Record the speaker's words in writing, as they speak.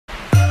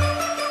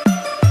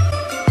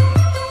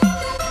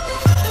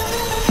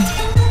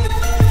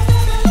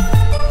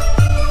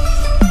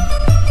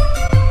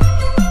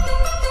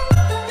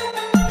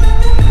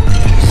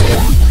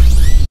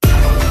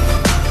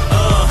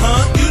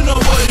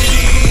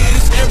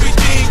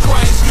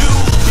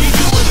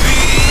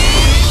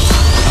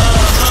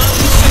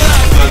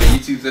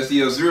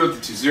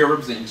JVS020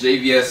 representing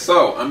JVS.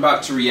 So I'm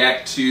about to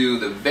react to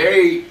the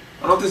I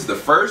don't know if this is the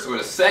first or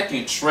the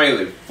second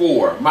trailer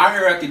for My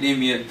Hero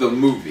Academia, the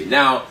movie.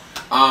 Now,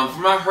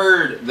 from I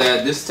heard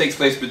that this takes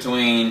place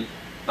between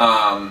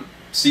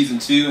season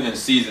 2 and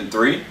season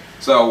 3.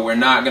 So we're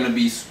not going to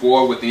be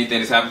spoiled with anything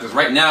that's happening, because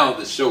right now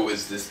the show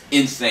is just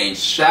insane.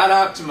 Shout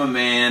out to my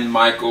man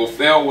Michael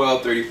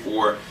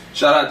Farewell34.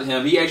 Shout out to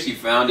him. He actually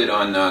found it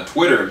on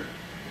Twitter,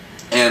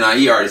 and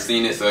he already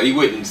seen it, so he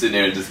wouldn't sit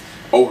there and just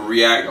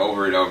overreact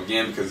over it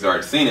again because he's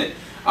already seen it.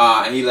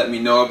 And he let me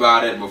know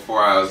about it before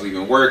I was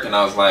leaving work, and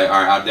I was like,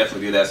 alright, I'll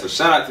definitely do that. So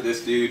shout out to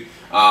this dude.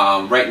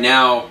 Right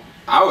now,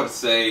 I would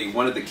say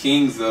one of the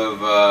kings of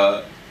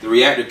the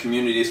reactor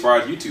community as far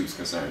as YouTube is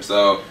concerned.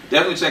 So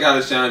definitely check out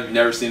his channel if you've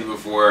never seen it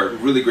before.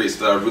 Really great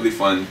stuff, really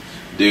fun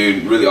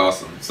dude, really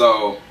awesome.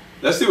 So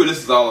let's see what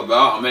this is all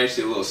about. I'm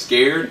actually a little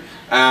scared.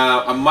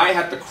 I might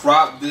have to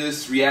crop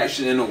this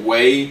reaction in a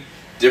way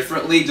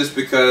differently, just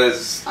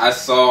because I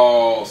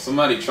saw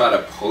somebody try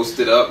to post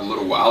it up a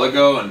little while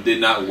ago and it did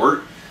not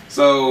work.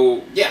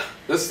 So yeah,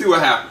 let's see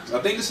what happens.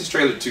 I think this is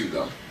trailer 2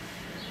 though.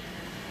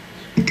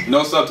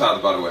 No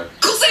subtitles, by the way.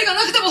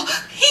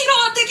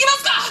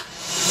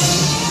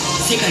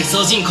 世界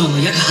総人口の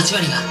約8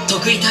割が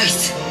特異体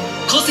質、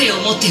個性を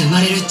持って生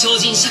まれる超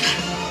人社会。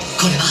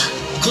これは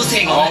個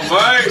性がなかった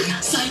僕が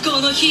最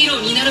高のヒーロ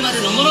ーになるまで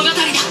の物語だ。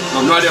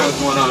1万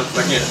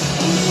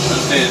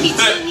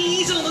人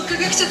以上の科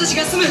学者たち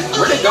が住む。な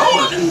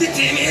んで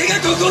てめえが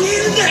ここにい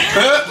るんだ。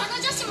他の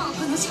女子も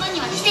この島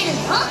には来てる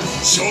んだよ。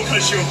紹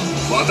介しよう。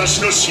私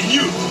の親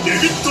友デ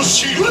ビッド・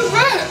シール。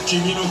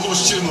君のコ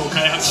スチュームを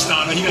開発し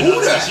たあの日が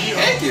懐かしいよ。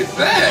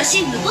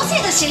私無個性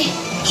だし。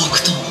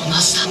僕と同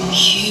じだ。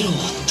ヒーローを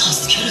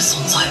助ける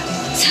存在。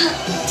そう、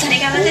そ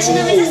れが私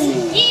の目指す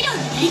ヒーロー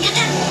のやり方。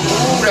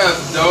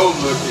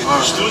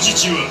人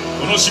質は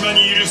この島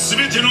にいるす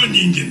べての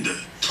人間だ。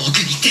僕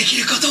にでき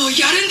ることを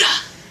やるんだ。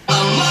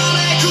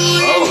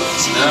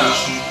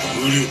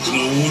無力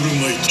なオール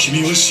マイト、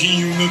君は親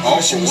友が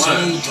苦しむ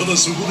様をただ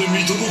そこで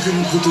見届け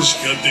ることし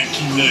かで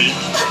きない。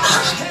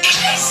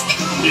返し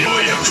て。よ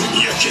うやく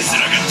にやけ面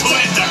が取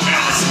れたか。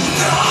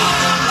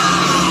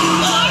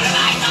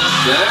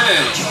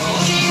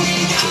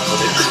ここ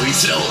でこい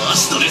つらを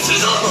足止めする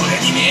ぞ。俺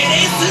に命令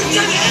すんじ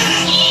ゃね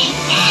え。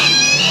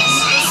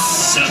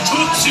さっさと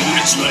潰れ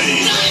ちまえ。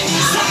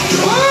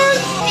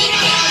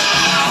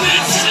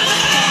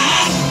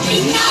み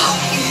んな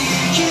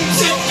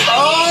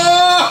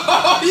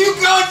You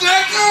go,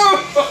 Deku!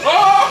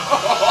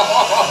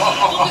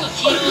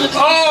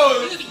 Oh,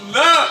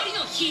 snap!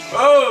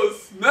 Oh,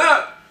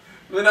 snap!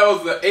 Then that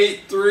was the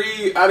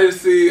 8-3. I didn't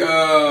see,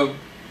 so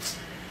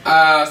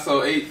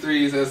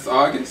 8-3, that's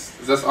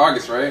August? That's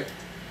August, right?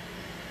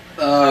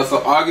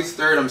 So August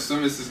 3rd, I'm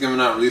assuming this is coming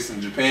out released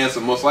in Japan, so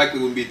most likely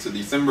will be to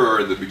December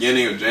or the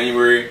beginning of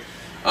January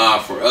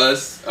for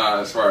us,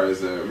 as far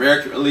as the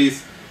American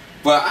release.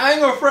 But I ain't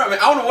gonna front, man.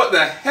 I don't know what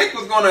the heck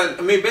was gonna,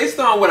 I mean, based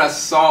on what I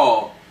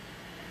saw,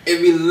 it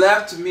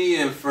left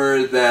me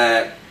infer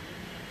that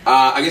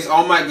I guess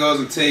All Might goes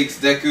and takes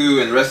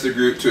Deku and the rest of the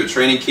group to a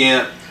training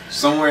camp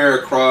somewhere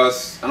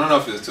across, I don't know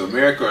if it's to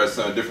America or it's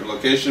a different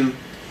location,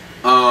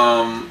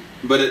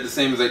 but at the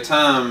same exact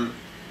time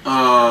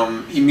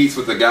he meets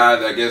with a guy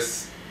that I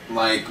guess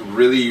like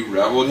really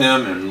reveled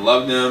him and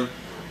loved him.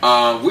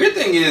 Weird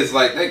thing is,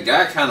 like, that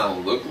guy kind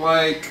of looked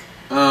like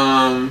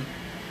All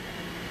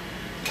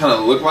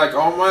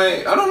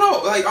Might. I don't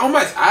know, like All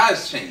Might's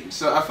eyes changed,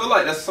 so I feel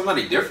like that's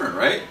somebody different,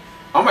 right?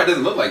 All Might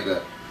doesn't look like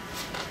that.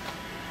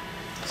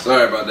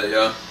 Sorry about that,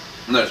 y'all.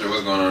 I'm not sure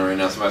what's going on right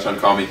now. Somebody's trying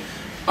to call me.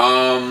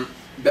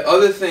 The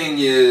other thing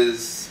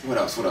is, what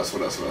else can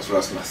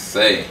I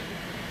say?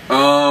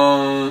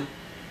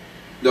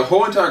 The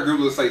whole entire group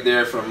looks like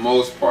they're for the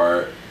most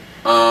part.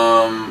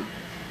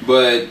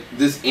 But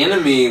this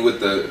enemy with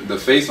the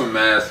facial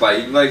mask,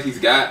 like he's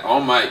got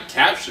All Might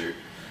captured.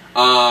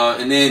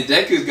 And then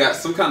Deku's got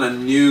some kind of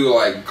new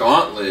like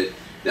gauntlet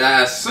that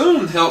I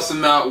assume helps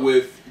him out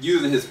with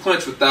using his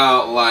punch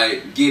without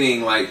like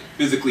getting like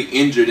physically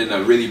injured in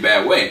a really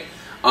bad way.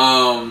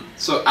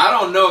 So I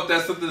don't know if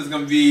that's something that's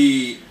gonna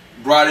be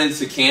brought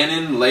into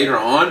canon later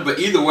on, but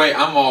either way,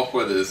 I'm all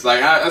for this.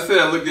 Like I said,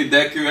 I looked at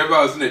Deku,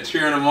 everybody was in there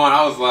cheering him on.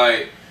 I was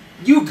like,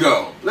 you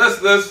go, let's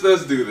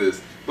do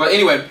this. But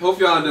anyway, hope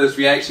y'all enjoyed this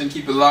reaction.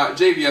 Keep it locked.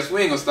 JVS,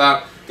 we ain't gonna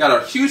stop. Got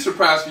a huge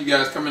surprise for you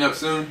guys coming up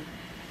soon.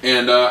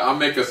 And I'll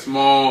make a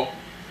small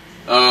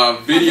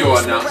video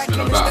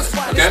announcement about it.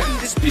 Okay?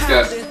 Peace,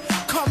 guys.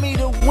 Call me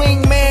the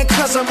wingman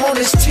cause I'm on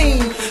his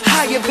team.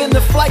 Higher than the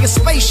flyest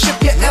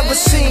spaceship you ever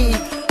seen.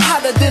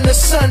 Hotter than a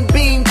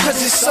sunbeam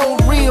cause it's so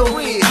real.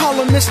 Call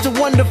him Mr.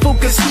 Wonderful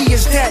cause he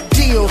is that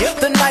deal.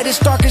 The night is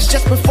darkest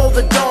just before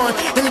the dawn,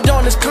 and the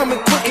dawn is coming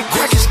quick.